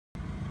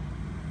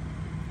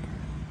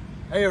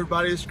Hey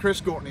everybody, this is Chris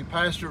Courtney,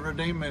 pastor of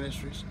Redeemed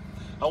Ministries.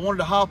 I wanted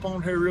to hop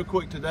on here real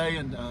quick today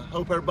and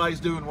hope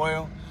everybody's doing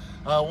well.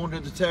 I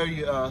wanted to tell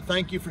you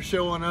thank you for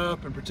showing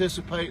up and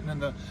participating in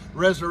the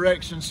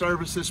resurrection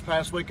service this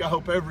past week. I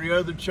hope every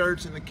other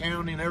church in the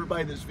county and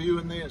everybody that's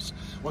viewing this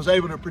was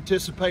able to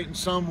participate in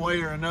some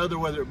way or another,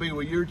 whether it be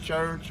with your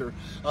church or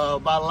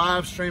by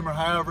live stream or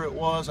however it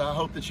was. I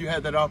hope that you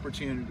had that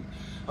opportunity.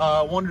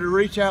 I wanted to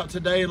reach out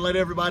today and let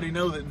everybody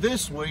know that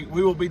this week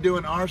we will be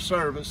doing our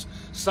service,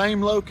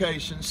 same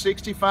location,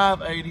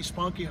 6580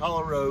 Spunky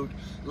Hollow Road,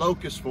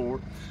 Locust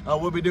Fork.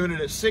 We'll be doing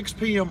it at 6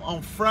 p.m.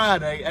 on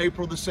Friday,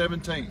 April the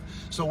 17th.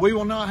 So we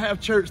will not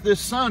have church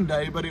this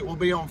Sunday, but it will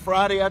be on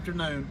Friday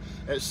afternoon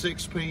at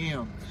 6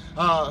 p.m.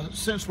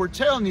 Since we're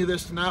telling you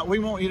this tonight, we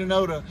want you to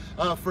know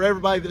for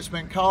everybody that's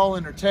been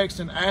calling or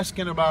texting,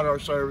 asking about our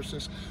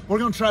services, we're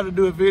going to try to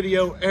do a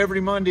video every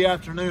Monday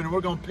afternoon, and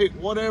we're going to pick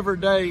whatever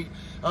day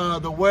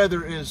the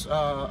weather is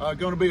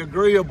going to be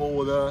agreeable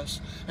with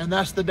us, and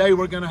that's the day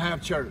we're going to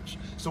have church.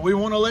 So we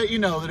want to let you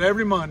know that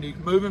every Monday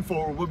moving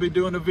forward we'll be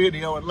doing a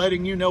video and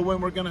letting you know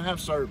when we're going to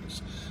have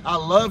service. I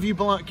love you,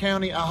 Blount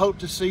County. I hope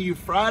to see you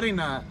Friday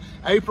night,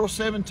 April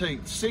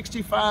 17th,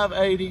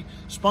 6580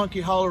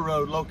 Spunky Hollow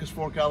Road, Locust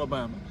Fork,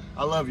 Alabama.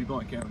 I love you,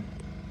 Blount County.